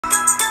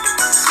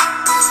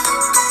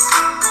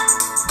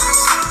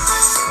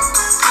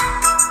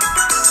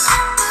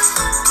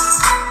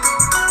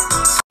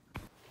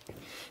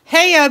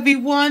Hey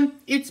everyone,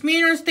 it's me,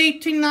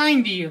 Interstate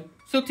 290.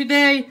 So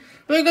today,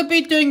 we're going to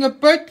be doing a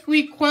birthday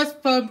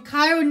request from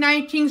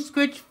Kyle19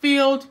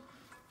 Scrichfield.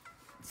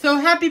 So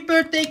happy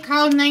birthday,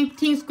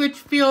 Kyle19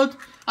 Scrichfield.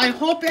 I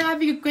hope you're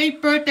having a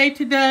great birthday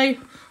today.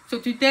 So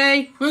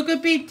today, we're going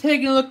to be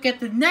taking a look at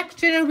the next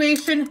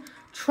generation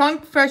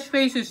Trunk Fresh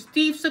Racer,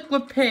 Slick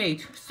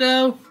LaPage.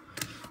 So,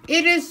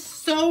 it is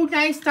so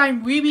nice that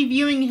I'm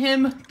re-reviewing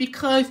him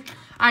because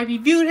I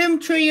reviewed him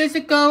 2 years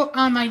ago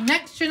on my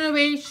Next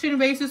Generation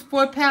Racers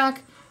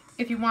 4-pack.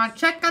 If you want to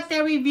check out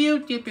that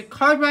review, there's the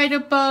card right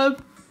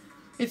above.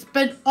 It's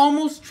been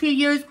almost 2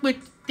 years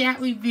with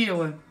that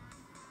review.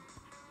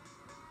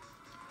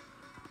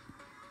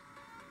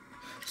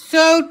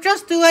 So,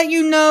 just to let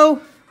you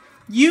know,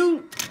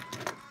 you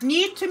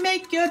need to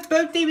make your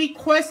birthday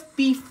request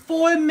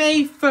before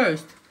May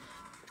 1st.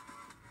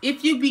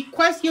 If you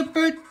request your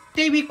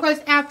birthday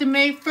request after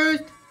May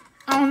 1st,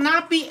 I will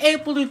not be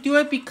able to do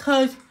it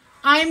because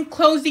I'm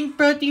closing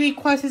birthday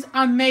requests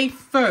on May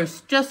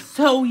 1st, just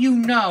so you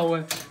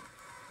know.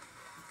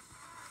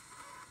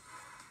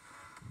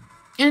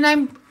 And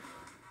I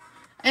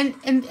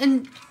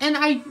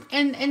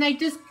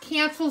just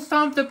cancel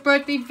some of the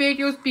birthday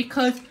videos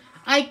because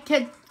I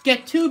can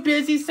get too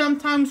busy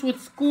sometimes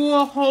with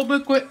school,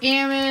 homework, or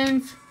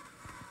errands.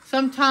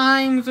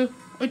 Sometimes or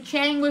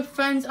chatting with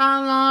friends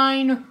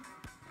online.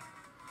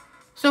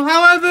 So,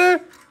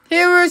 however,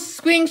 here are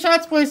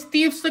screenshots where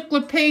Slick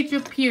LaPage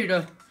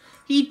appeared.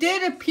 He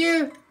did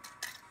appear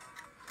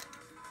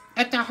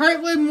at the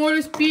Heartland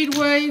Motor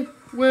Speedway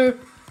where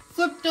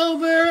Flipped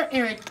Over,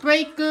 Eric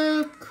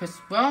Breaker, Chris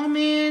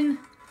Wellman,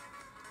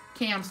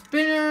 Cam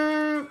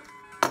Spinner,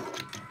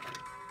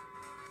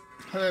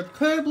 Herb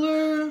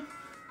Kerbler,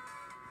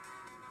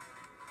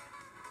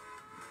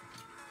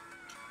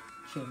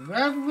 Jim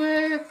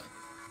Reverick,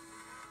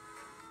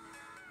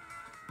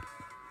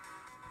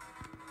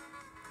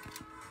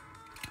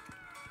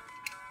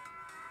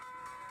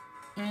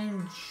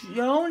 and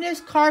Jonas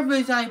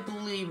Carvers, I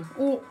believe.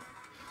 Oh,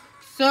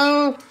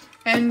 so,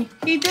 and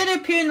he did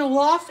appear in the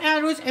Los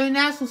Angeles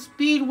International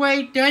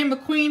Speedway during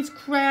McQueens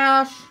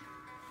Crash.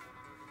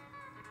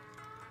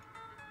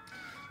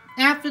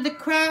 After the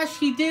crash,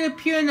 he did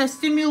appear in a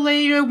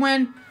simulator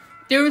when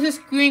there was a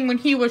screen when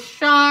he was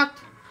shocked.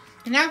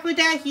 And after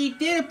that, he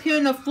did appear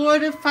in the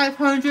Florida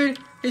 500,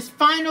 his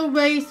final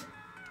race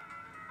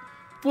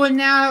for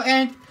now,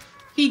 and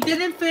he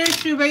didn't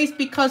finish the race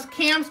because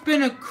Cam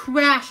Spinner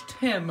crashed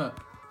him.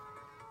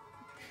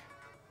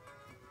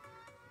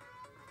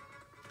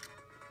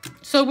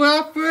 So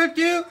without further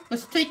ado,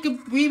 let's take a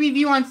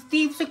re-review on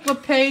Slick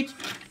LaPage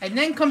and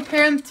then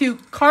compare him to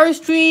Cars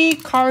 3,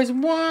 Cars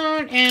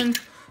 1, and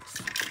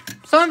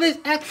some of his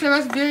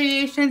XRS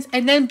variations,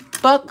 and then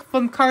Buck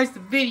from Cars the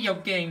video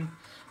game.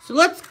 So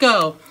let's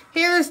go.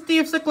 Here is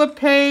Slick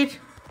LaPage.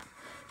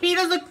 He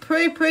does look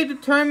pretty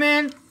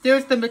determined.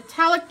 There's the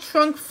metallic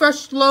Trunk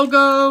Fresh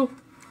logo.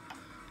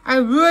 I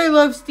really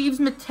love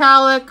Steve's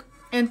metallic.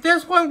 And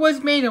this one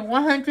was made on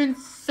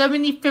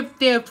 175th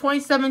day of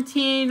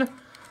 2017.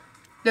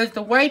 There's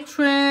the white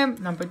trim,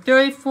 number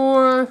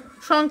 34,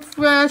 Trunk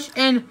Fresh.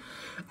 And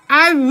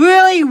I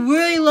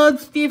really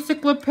love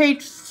Slick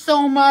LaPage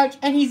so much.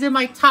 And he's in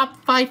my top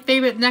 5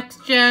 favorite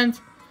next gens.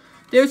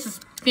 There's a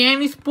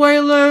Stanley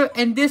spoiler.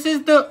 And this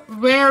is the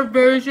rare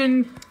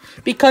version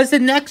because the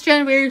Next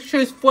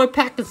Generation's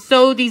 4-pack is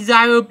so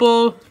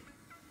desirable.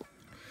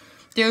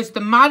 There's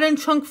the modern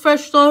Trunk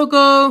Fresh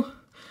logo.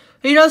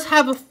 He does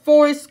have a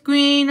forest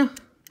screen.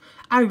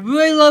 I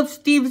really love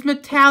Steve's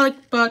metallic,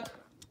 but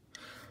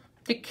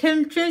the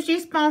contingency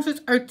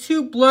sponsors are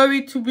too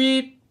blurry to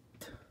read.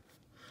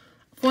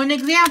 For an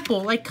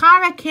example, like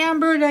Conrad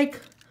Camber, let's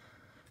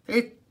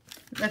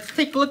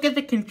take a look at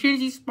the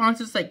contingency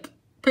sponsors like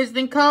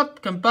Piston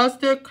Cup,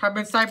 Combustor,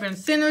 Carbon Cyber, and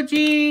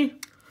Synergy.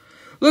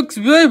 Looks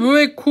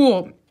really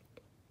cool.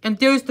 And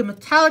there's the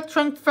metallic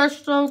Trunk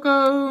Fresh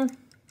logo.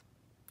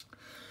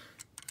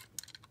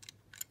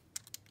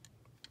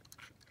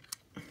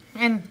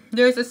 And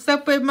there's a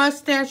separate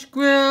mustache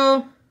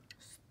grill.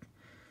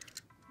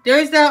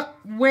 There's that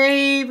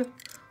wave.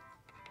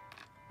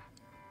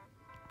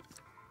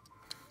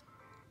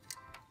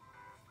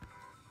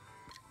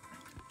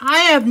 I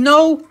have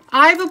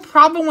a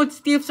problem with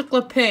Slick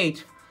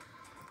LaPage.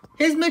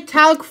 His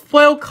metallic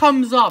foil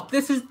comes up.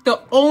 This is the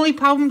only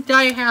problem that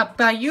I have.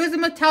 But I use a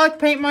metallic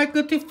paint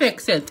marker to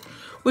fix it,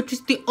 which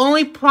is the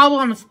only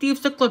problem on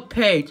Slick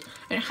LaPage.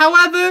 And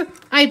however,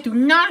 I do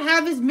not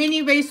have his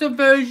Mini Racer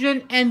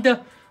version, and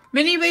the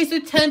Mini Racer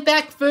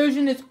 10-pack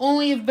version is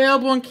only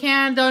available in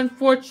Canada,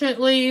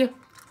 unfortunately.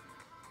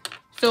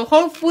 So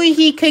hopefully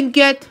he can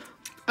get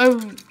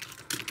a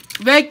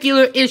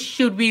regular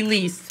issued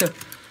release.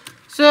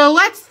 So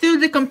let's do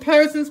the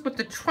comparisons with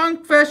the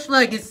Trunk Fresh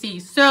Legacy.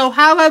 So,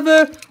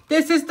 however,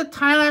 this is the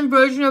Thailand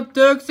version of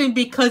Dirkson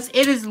because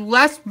it is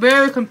less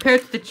rare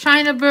compared to the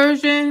China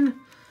version.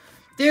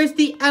 There's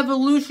the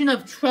evolution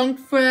of Trunk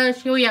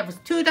Fresh. Here we have his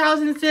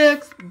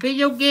 2006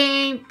 video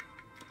game,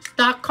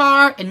 stock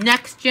car, and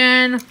next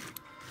gen.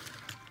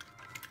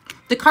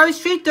 The Cars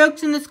 3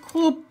 Dirkson is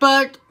cool,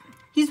 but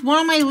He's one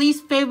of my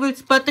least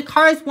favorites, but the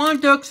Cars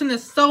 1 Dirkson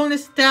is so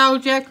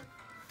nostalgic.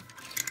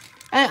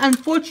 And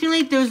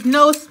unfortunately, there's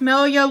no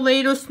smell ya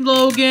later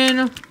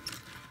slogan.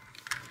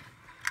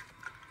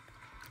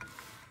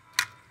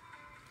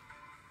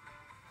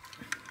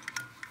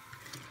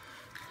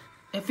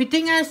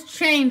 Everything has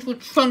changed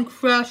with Trunk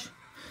Fresh.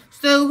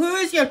 So who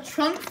is your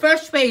Trunk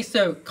Fresh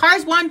racer?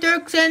 Cars 1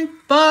 Dirkson,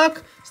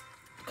 Buck,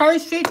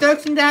 Cars 3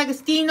 Dirkson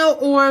D'Agostino,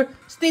 or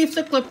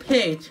Slick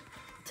LaPage?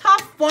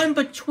 Tough one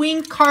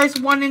between Cars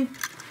 1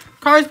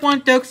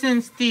 Dirkson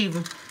and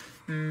Steve.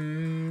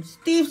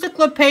 Slick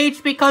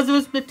LaPage because it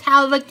was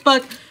metallic,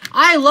 but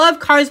I love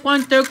Cars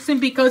 1 Dirkson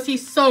because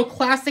he's so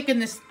classic and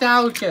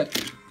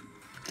nostalgic.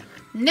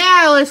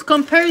 Now let's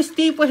compare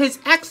Steve with his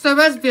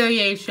XRS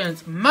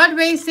variations, Mud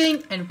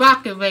Racing and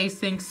Rocket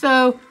Racing.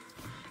 So,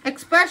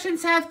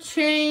 expressions have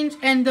changed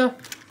and the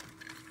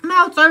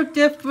mouths are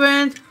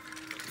different.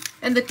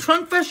 And the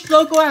Trunk Fresh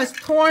logo has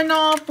torn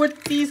off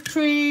with these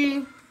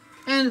three.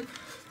 And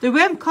the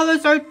rim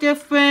colors are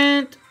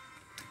different.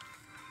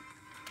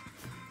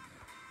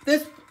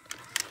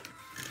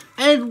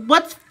 And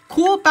what's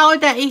cool about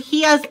it that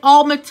he has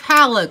all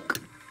metallic.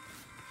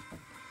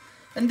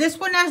 And this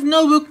one has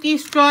no rookie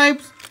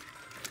stripes.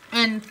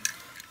 And,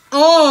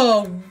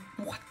 oh,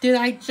 what did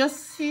I just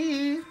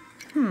see?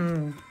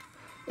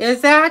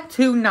 Is that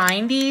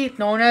 290,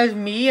 known as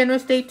me,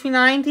 Interstate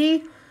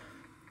 290?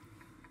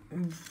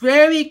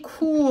 Very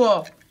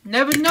cool.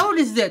 Never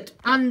noticed it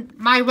on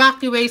my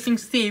Rocky Racing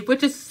Steve,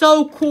 which is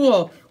so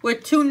cool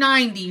with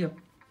 290.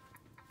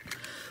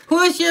 Who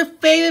is your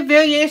favorite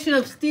variation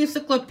of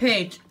Slick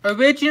LaPage?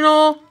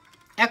 Original,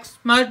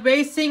 X-Mud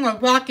Racing, or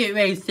Rocket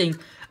Racing?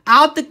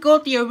 I'll have to go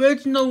with the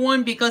original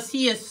one because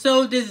he is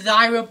so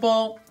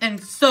desirable and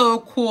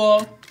so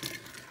cool.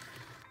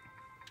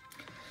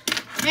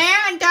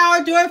 And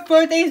that'll do it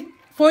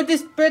for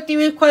this birthday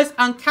request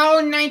on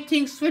calendar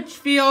 19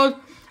 Scrichfield.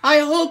 I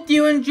hope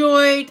you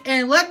enjoyed,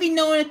 and let me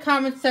know in the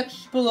comment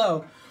section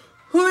below.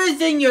 Who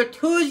is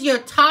your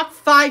top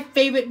 5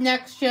 favorite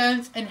next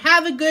gens? And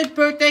have a good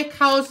birthday,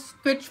 Cal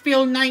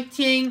Scrichfield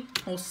 19.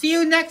 We'll see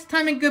you next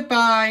time, and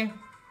goodbye.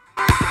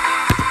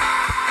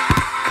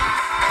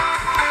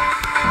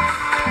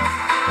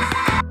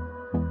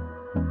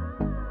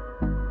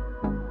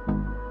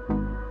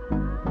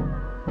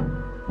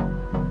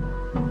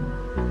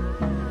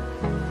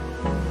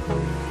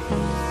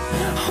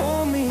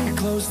 Hold me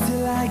close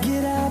till I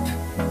get up.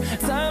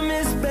 Time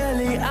is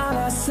barely on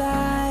our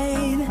side.